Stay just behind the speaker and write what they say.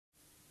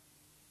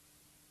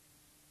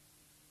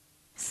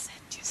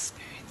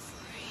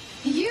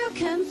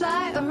can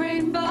fly a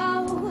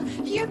rainbow,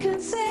 you can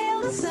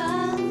sail the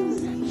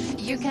sun,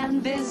 you can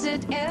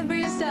visit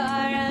every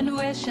star and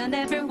wish on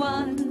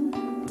everyone.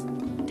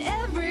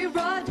 Every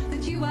road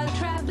that you are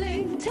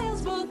traveling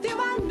tells both you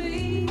and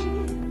me.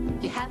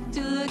 You have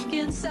to look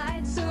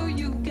inside so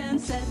you can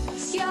set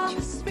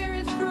your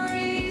spirit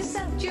free.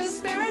 Set your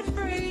spirit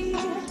free.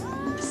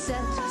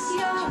 Set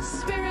your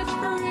spirit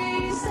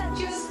free. Set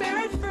your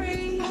spirit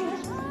free.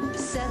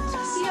 Set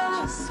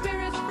your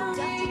spirit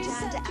free.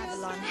 Dr.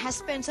 Avalon has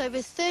spent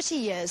over 30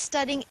 years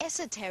studying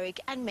esoteric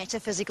and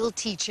metaphysical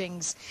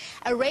teachings.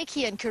 A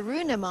Reiki and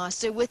Karuna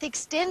master with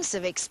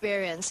extensive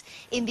experience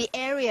in the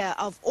area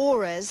of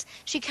auras,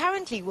 she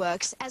currently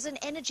works as an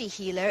energy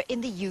healer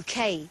in the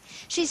UK.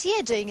 She's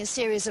here doing a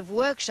series of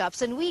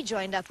workshops, and we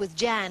joined up with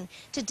Jan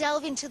to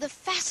delve into the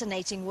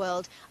fascinating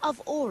world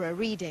of aura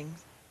reading.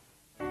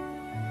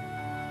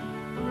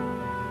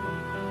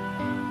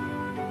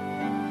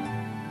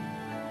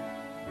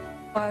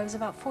 I was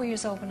about 4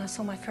 years old when I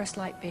saw my first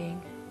light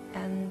being,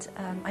 and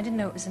I didn't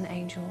know it was an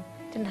angel.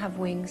 It didn't have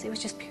wings, it was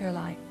just pure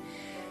light.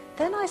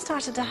 Then I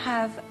started to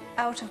have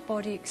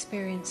out-of-body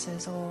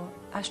experiences or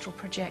astral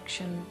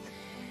projection.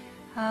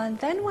 And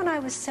then when I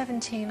was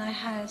 17, I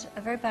had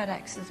a very bad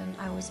accident.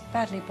 I was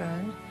badly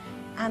burned,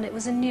 and it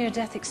was a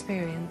near-death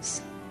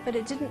experience. But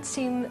it didn't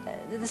seem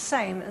the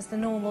same as the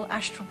normal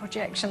astral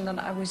projection that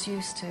I was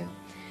used to.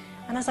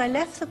 And as I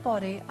left the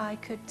body, I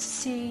could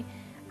see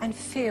and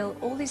feel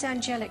all these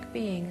angelic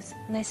beings,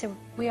 and they said,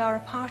 we are a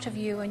part of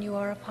you and you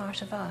are a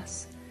part of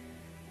us.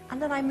 And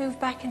then I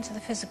moved back into the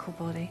physical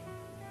body.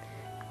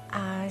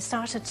 I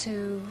started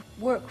to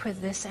work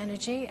with this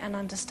energy and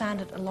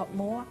understand it a lot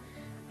more,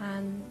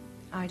 and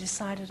I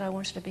decided I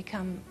wanted to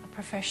become a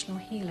professional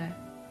healer.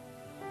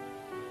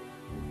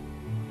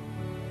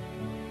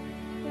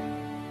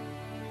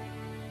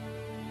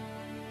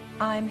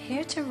 I'm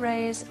here to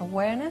raise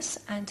awareness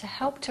and to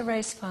help to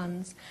raise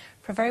funds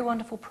for a very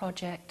wonderful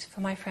project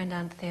for my friend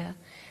Anthea,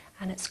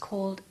 and it's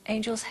called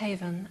Angel's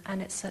Haven, and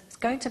it's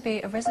going to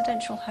be a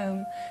residential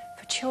home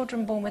for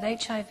children born with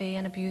HIV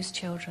and abused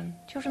children,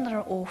 children that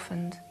are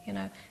orphaned, you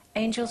know,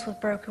 angels with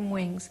broken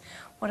wings.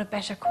 What a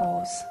better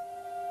cause.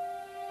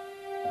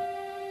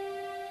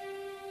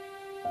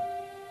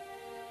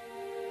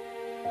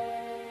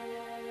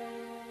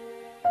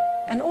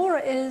 An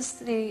aura is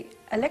the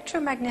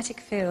electromagnetic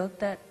field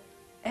that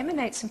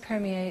emanates and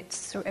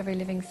permeates through every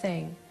living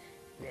thing.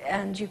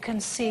 And you can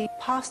see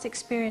past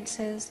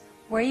experiences,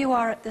 where you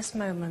are at this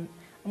moment,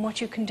 and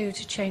what you can do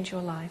to change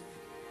your life.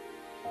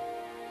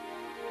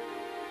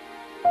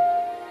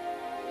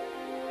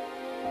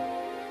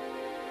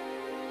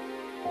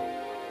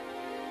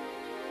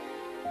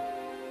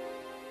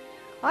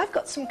 I've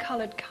got some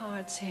coloured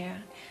cards here.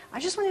 I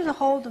just want you to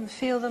hold them,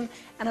 feel them,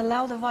 and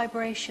allow the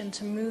vibration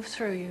to move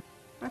through you.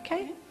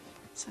 Okay?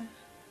 So.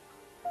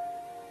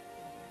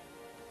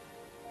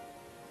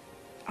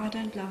 I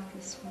don't love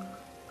this one.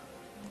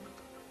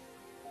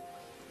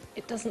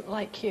 It doesn't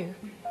like you.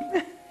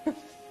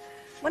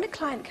 When a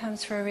client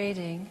comes for a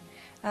reading,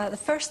 the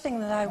first thing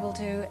that I will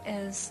do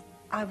is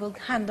I will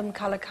hand them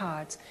colour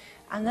cards,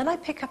 and then I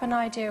pick up an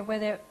idea where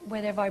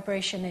their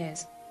vibration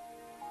is.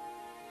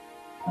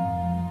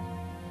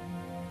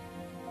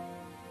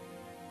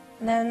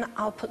 And then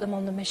I'll put them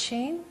on the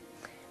machine,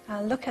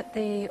 look at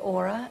the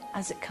aura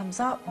as it comes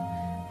up,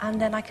 and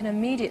then I can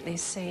immediately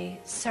see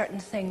certain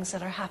things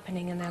that are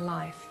happening in their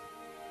life.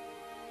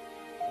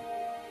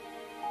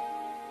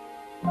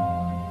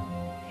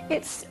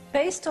 It's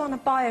based on a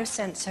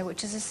biosensor,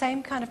 which is the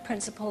same kind of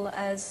principle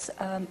as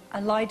a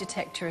lie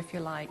detector, if you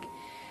like,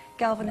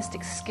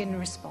 galvanistic skin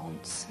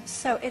response.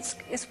 So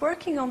it's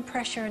working on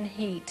pressure and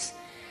heat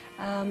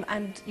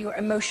and your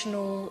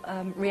emotional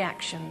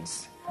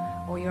reactions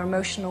or your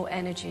emotional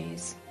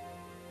energies.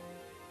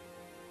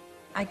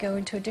 I go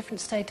into a different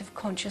state of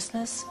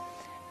consciousness,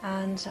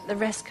 and the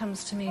rest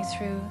comes to me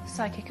through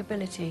psychic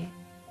ability.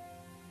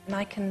 And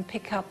I can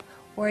pick up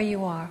where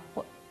you are,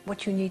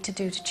 what you need to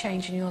do to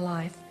change in your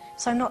life.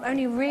 So I'm not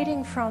only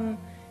reading from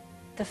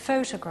the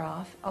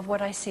photograph of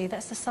what I see,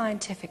 that's the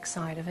scientific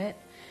side of it.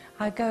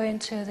 I go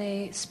into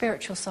the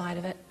spiritual side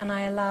of it, and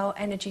I allow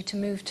energy to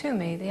move to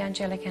me, the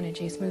angelic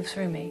energies move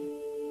through me.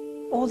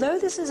 Although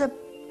this is a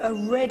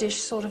reddish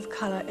sort of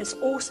colour, it's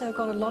also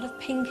got a lot of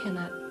pink in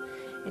it.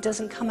 It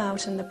doesn't come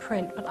out in the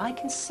print, but I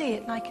can see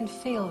it and I can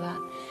feel that.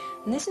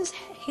 And this is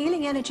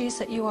healing energies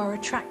that you are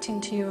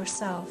attracting to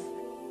yourself.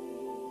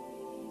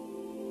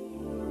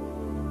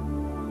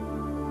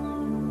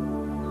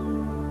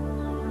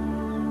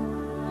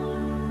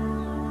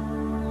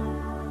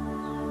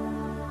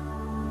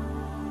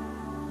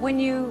 When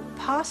you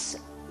pass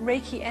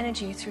Reiki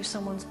energy through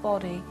someone's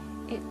body,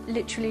 it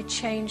literally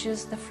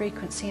changes the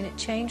frequency and it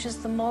changes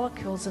the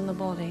molecules in the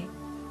body.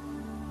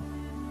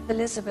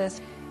 Elizabeth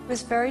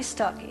was very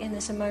stuck in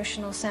this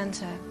emotional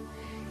center,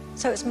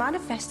 so it's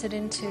manifested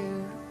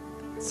into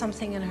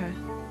something in her.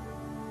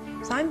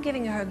 So I'm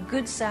giving her a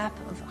good zap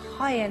of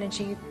high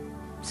energy,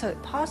 so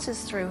it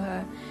passes through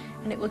her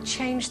and it will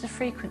change the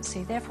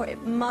frequency. Therefore,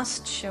 it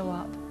must show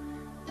up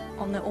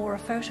on the aura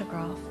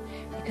photograph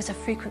because a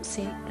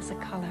frequency is a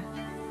colour.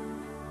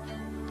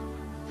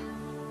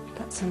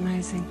 That's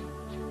amazing.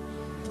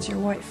 It's your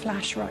white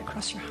flash right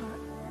across your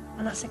heart.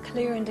 And that's a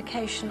clear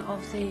indication of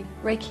the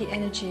Reiki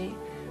energy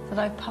that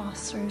I've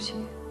passed through to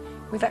you.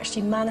 We've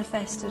actually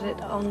manifested it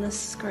on the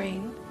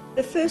screen.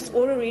 The first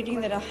aura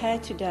reading that I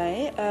had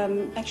today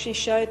actually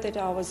showed that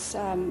I was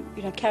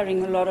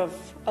carrying a lot of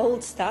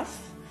old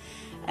stuff.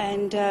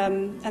 And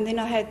then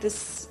I had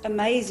this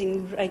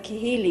amazing Reiki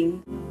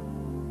healing.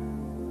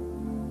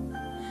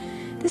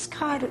 This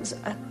card is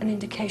an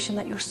indication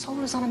that your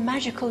soul is on a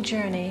magical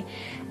journey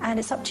and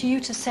it's up to you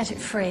to set it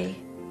free.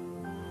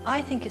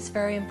 I think it's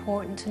very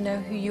important to know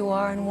who you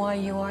are and why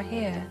you are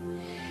here.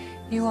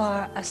 You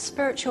are a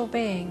spiritual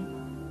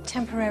being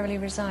temporarily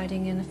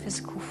residing in a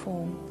physical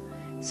form.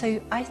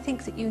 So I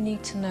think that you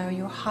need to know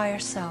your higher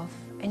self,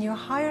 and your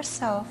higher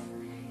self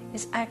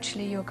is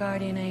actually your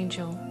guardian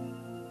angel.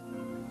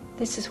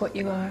 This is what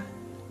you are,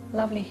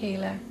 lovely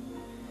healer.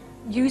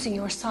 Using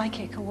your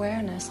psychic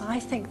awareness, I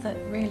think that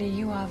really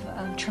you have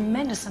a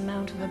tremendous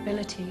amount of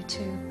ability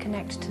to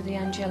connect to the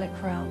angelic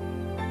realm.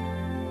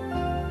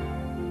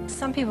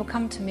 Some people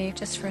come to me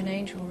just for an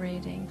angel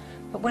reading,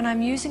 but when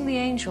I'm using the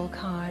angel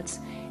cards,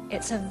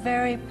 it's a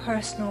very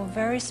personal,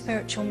 very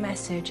spiritual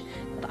message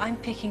that I'm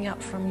picking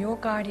up from your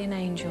guardian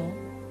angel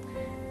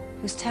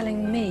who's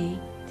telling me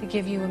to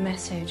give you a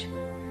message.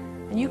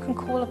 And you can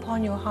call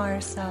upon your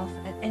higher self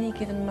at any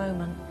given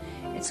moment.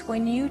 It's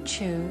when you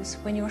choose,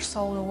 when your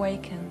soul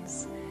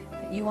awakens,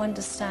 that you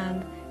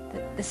understand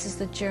that this is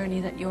the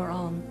journey that you're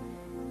on.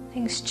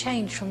 Things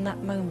change from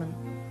that moment.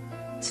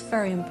 It's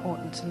very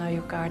important to know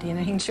your guardian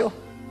angel.